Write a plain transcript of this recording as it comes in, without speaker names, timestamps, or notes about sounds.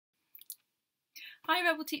Hi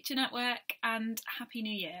Rebel Teacher Network and Happy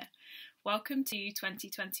New Year. Welcome to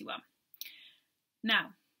 2021.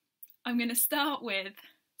 Now, I'm going to start with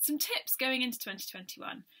some tips going into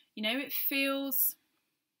 2021. You know, it feels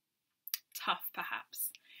tough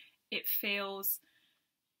perhaps. It feels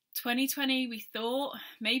 2020 we thought,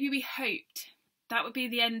 maybe we hoped that would be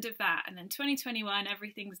the end of that, and then 2021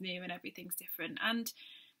 everything's new and everything's different, and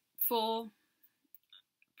for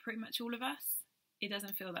pretty much all of us it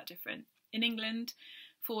doesn't feel that different. In England,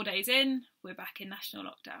 4 days in, we're back in national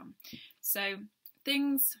lockdown. So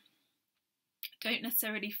things don't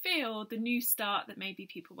necessarily feel the new start that maybe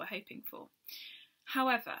people were hoping for.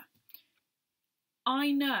 However,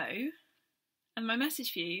 I know, and my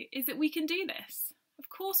message for you is that we can do this. Of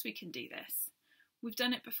course we can do this. We've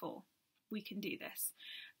done it before. We can do this.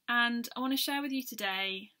 And I want to share with you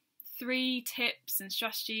today 3 tips and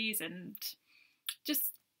strategies and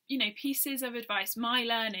just, pieces of advice, my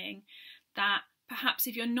learning, that perhaps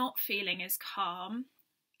if you're not feeling as calm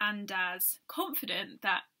and as confident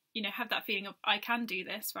that, have that feeling of I can do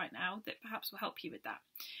this right now, that perhaps will help you with that.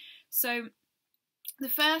 So the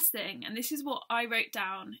first thing, and this is what I wrote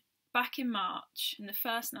down back in March in the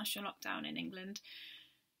first national lockdown in England,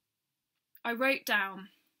 I wrote down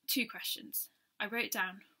 2 questions. I wrote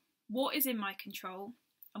down what is in my control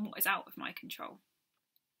and what is out of my control.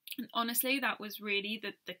 And honestly, that was really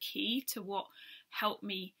the key to what helped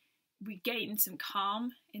me regain some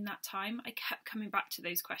calm in that time. I kept coming back to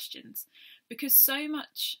those questions because so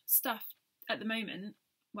much stuff at the moment,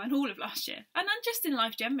 well, and all of last year, and just in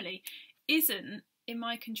life generally, isn't in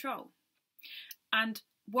my control. And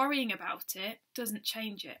worrying about it doesn't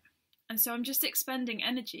change it. And so I'm just expending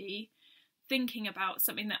energy thinking about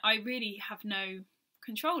something that I really have no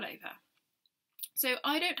control over. So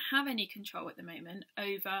I don't have any control at the moment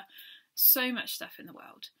over so much stuff in the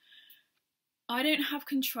world. I don't have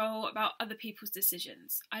control about other people's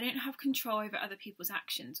decisions. I don't have control over other people's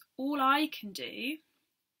actions. All I can do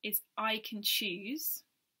is I can choose,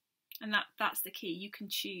 and that's the key. You can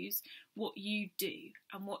choose what you do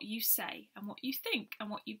and what you say and what you think and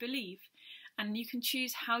what you believe. And you can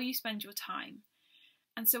choose how you spend your time.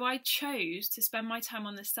 And so I chose to spend my time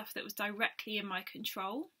on the stuff that was directly in my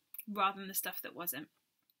control rather than the stuff that wasn't.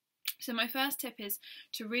 So my first tip is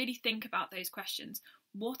to really think about those questions.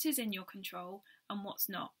 What is in your control and what's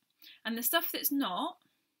not? And the stuff that's not,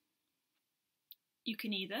 you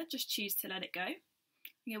can either just choose to let it go.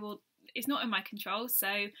 Well, it's not in my control, so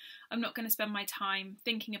I'm not going to spend my time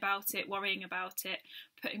thinking about it, worrying about it,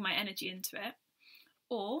 putting my energy into it.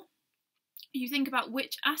 Or you think about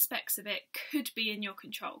which aspects of it could be in your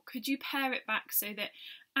control. Could you pare it back so that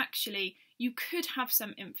actually you could have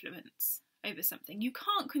some influence over something? You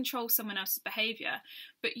can't control someone else's behaviour,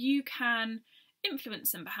 but you can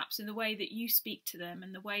influence them perhaps in the way that you speak to them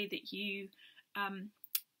and the way that you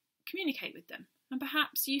communicate with them. And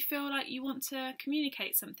perhaps you feel like you want to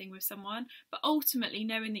communicate something with someone, but ultimately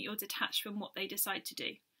knowing that you're detached from what they decide to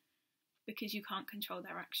do because you can't control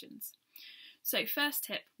their actions. So first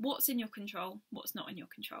tip, what's in your control, what's not in your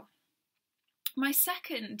control. My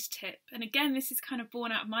second tip, and again this is kind of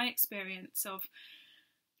born out of my experience of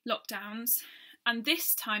lockdowns, and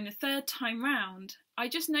this time, the third time round, I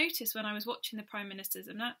just noticed when I was watching the Prime Minister's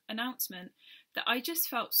announcement that I just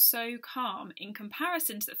felt so calm in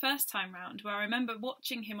comparison to the first time round, where I remember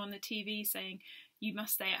watching him on the TV saying, you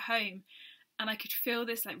must stay at home, and I could feel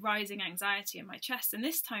this rising anxiety in my chest. And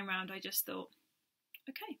this time round I just thought,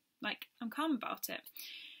 okay, I'm calm about it.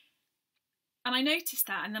 And I noticed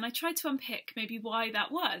that, and then I tried to unpick maybe why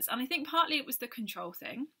that was. And I think partly it was the control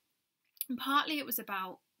thing, and partly it was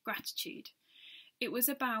about gratitude. It was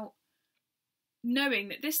about knowing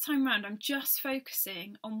that this time round I'm just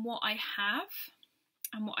focusing on what I have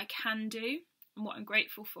and what I can do and what I'm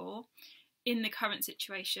grateful for in the current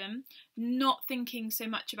situation, not thinking so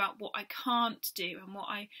much about what I can't do and what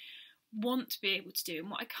I want to be able to do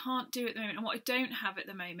and what I can't do at the moment and what I don't have at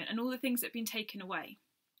the moment and all the things that have been taken away.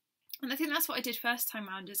 And I think that's what I did first time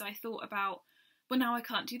round, is I thought about, well, now I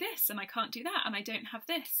can't do this and I can't do that and I don't have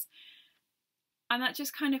this. And that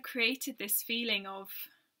just kind of created this feeling of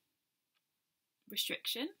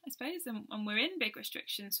restriction, I suppose, and we're in big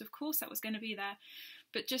restrictions, so of course that was going to be there.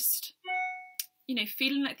 But just,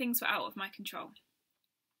 feeling like things were out of my control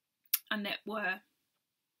and that were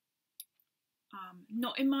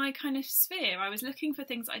not in my kind of sphere. I was looking for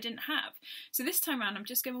things that I didn't have. So this time around I'm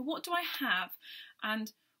just going, well, what do I have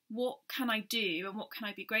and what can I do and what can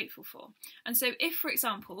I be grateful for? And so if, for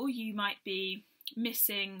example, you might be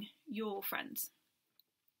missing your friends,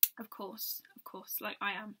 of course, like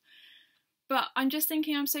I am. But I'm just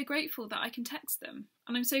thinking I'm so grateful that I can text them.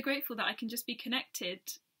 And I'm so grateful that I can just be connected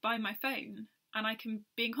by my phone and I can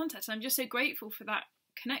be in contact. And I'm just so grateful for that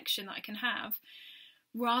connection that I can have,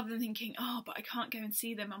 rather than thinking, oh, but I can't go and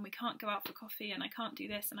see them, and we can't go out for coffee, and I can't do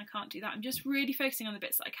this and I can't do that. I'm just really focusing on the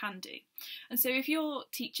bits that I can do. And so if you're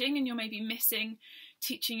teaching and you're maybe missing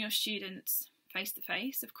teaching your students face to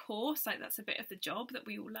face, of course, like that's a bit of the job that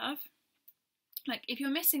we all love. Like if you're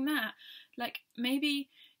missing that, like maybe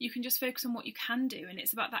you can just focus on what you can do, and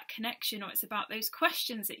it's about that connection, or it's about those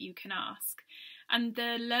questions that you can ask, and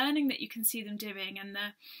the learning that you can see them doing, and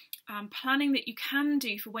the planning that you can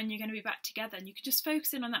do for when you're going to be back together. And you can just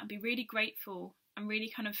focus in on that and be really grateful and really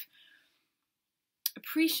kind of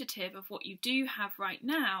appreciative of what you do have right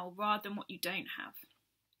now, rather than what you don't have.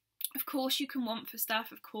 Of course you can want for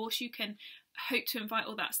stuff, of course you can hope to invite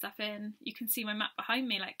all that stuff in. You can see my map behind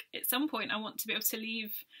me, like at some point I want to be able to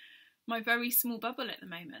leave my very small bubble at the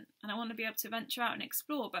moment, and I want to be able to venture out and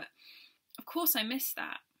explore, but of course I miss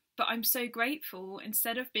that. But I'm so grateful,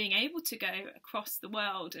 instead of being able to go across the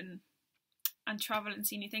world and travel and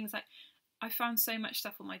see new things, like I found so much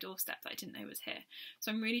stuff on my doorstep that I didn't know was here.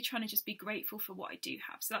 So I'm really trying to just be grateful for what I do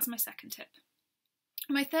have. So that's my second tip.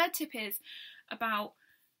 My third tip is about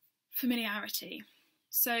familiarity.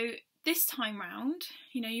 So this time round,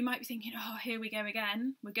 you know, you might be thinking, oh, here we go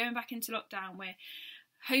again. We're going back into lockdown. We're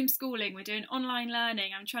homeschooling, we're doing online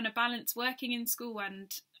learning. I'm trying to balance working in school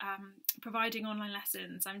and providing online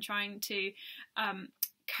lessons. I'm trying to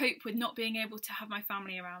cope with not being able to have my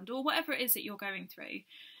family around, or whatever it is that you're going through.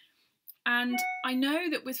 And I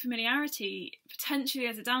know that with familiarity, potentially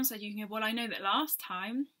as a downside, you can go, well, I know that last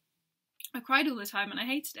time I cried all the time and I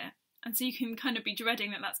hated it. And so you can kind of be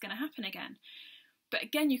dreading that that's going to happen again. But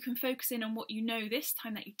again, you can focus in on what you know this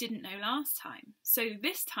time that you didn't know last time. So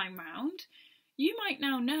this time round, you might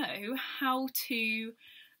now know how to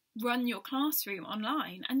run your classroom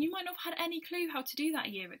online, and you might not have had any clue how to do that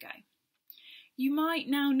a year ago. You might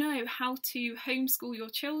now know how to homeschool your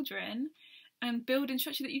children and build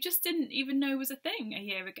infrastructure that you just didn't even know was a thing a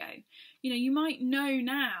year ago. You know, you might know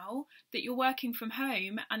now that you're working from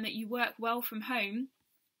home and that you work well from home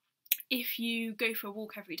if you go for a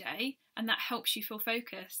walk every day, and that helps you feel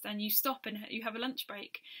focused, and you stop and you have a lunch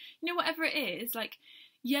break. You know, whatever it is, like,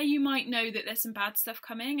 yeah, you might know that there's some bad stuff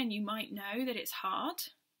coming, and you might know that it's hard,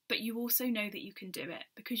 but you also know that you can do it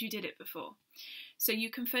because you did it before. So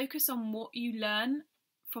you can focus on what you learn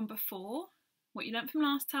from before, what you learned from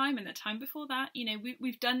last time and the time before that. You know,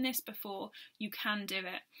 we've done this before, you can do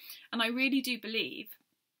it. And I really do believe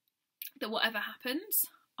that whatever happens,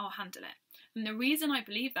 I'll handle it. And the reason I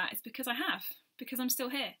believe that is because I'm still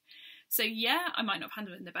here. So yeah, I might not have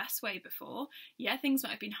handled it in the best way before. Yeah, things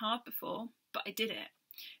might have been hard before, but I did it.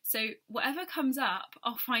 So whatever comes up,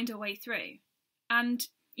 I'll find a way through. And,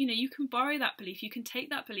 you know, you can borrow that belief, you can take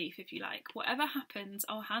that belief if you like. Whatever happens,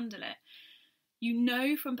 I'll handle it. You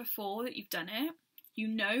know from before that you've done it. You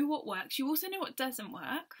know what works. You also know what doesn't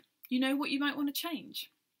work. You know what you might want to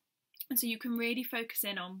change. And so you can really focus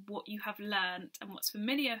in on what you have learned and what's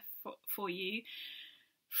familiar for you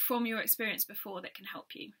from your experience before that can help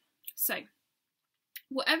you. So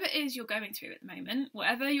whatever it is you're going through at the moment,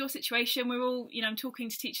 whatever your situation, we're all, you know, I'm talking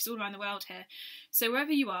to teachers all around the world here. So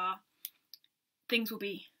wherever you are, things will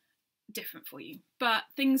be different for you, but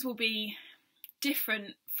things will be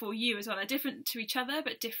different for you as well. They're different to each other,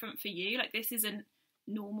 but different for you. Like, this isn't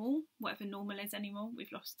normal, whatever normal is anymore.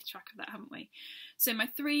 We've lost track of that, haven't we? So my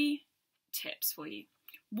 3 tips for you.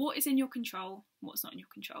 What is in your control? What's not in your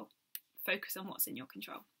control? Focus on what's in your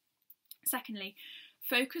control. Secondly,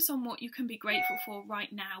 focus on what you can be grateful for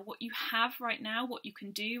right now, what you have right now, what you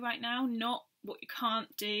can do right now, not what you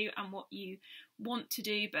can't do and what you want to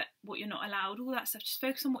do, but what you're not allowed, all that stuff. Just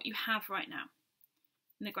focus on what you have right now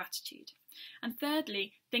and the gratitude. And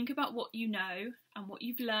thirdly, think about what you know and what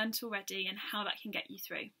you've learned already and how that can get you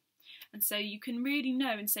through. And so you can really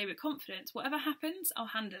know and say with confidence, whatever happens, I'll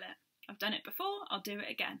handle it. I've done it before, I'll do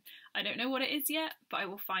it again. I don't know what it is yet, but I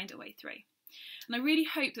will find a way through. And I really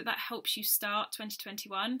hope that that helps you start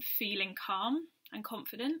 2021 feeling calm and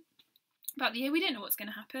confident about the year. We don't know what's going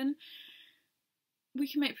to happen. We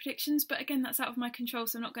can make predictions, but again, that's out of my control,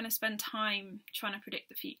 so I'm not going to spend time trying to predict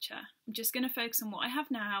the future. I'm just going to focus on what I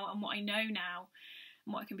have now and what I know now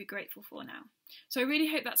and what I can be grateful for now. So I really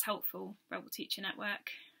hope that's helpful, Rebel Teacher Network.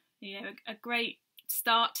 You know, a great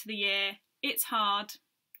start to the year. It's hard.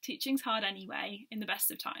 Teaching's hard anyway, in the best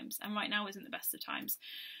of times, and right now isn't the best of times.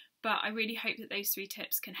 But I really hope that those 3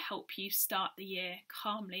 tips can help you start the year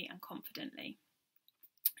calmly and confidently.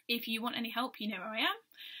 If you want any help, you know where I am.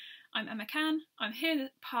 I'm Emma Cann. I'm here as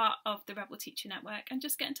part of the Rebel Teacher Network, and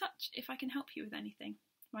just get in touch if I can help you with anything.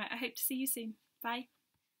 Right, I hope to see you soon. Bye.